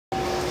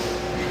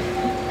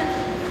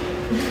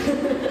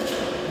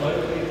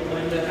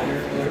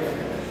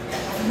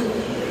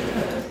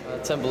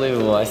It's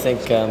unbelievable. I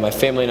think my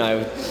family and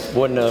I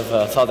wouldn't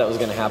have thought that was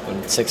going to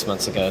happen 6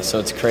 months ago. So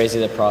it's crazy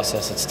the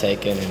process it's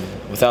taken,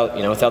 and without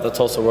the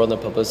Tulsa world and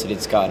the publicity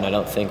it's gotten, I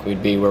don't think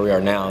we'd be where we are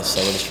now.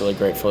 So we're just really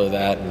grateful for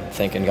that and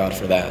thanking God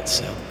for that.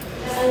 So.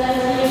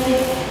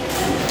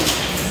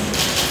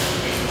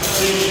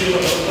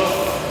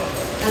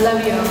 I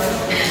love you.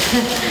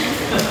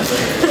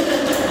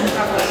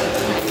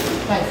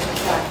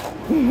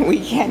 We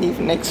can't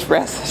even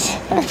express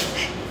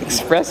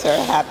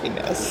our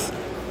happiness,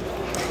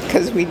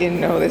 because we didn't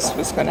know this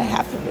was going to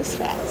happen this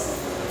fast.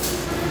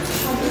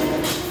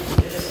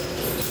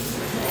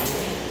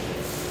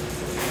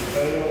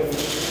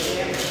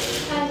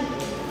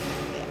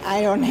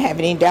 I don't have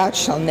any doubt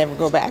she'll never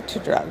go back to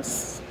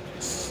drugs.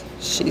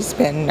 She's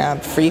been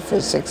free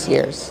for 6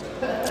 years.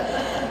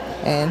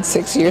 And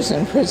 6 years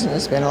in prison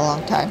has been a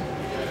long time.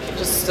 I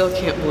just still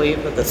can't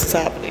believe that this is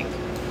happening.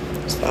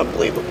 It's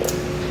unbelievable.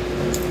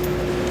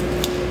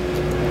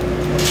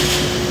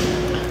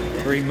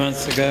 3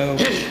 months ago,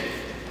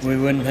 we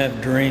wouldn't have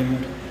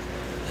dreamed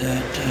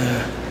that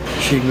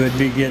she would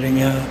be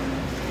getting out.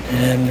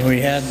 And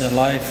we had the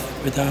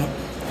life without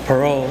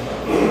parole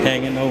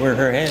hanging over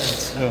her head.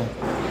 So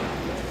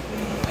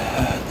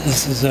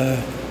this is a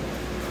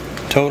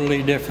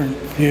totally different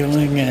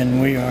feeling,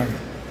 and we are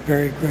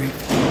very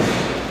grateful.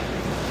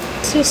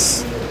 It's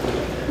just,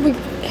 we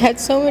had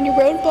so many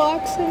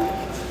roadblocks and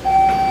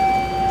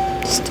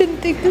just didn't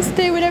think this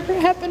day would ever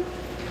happen.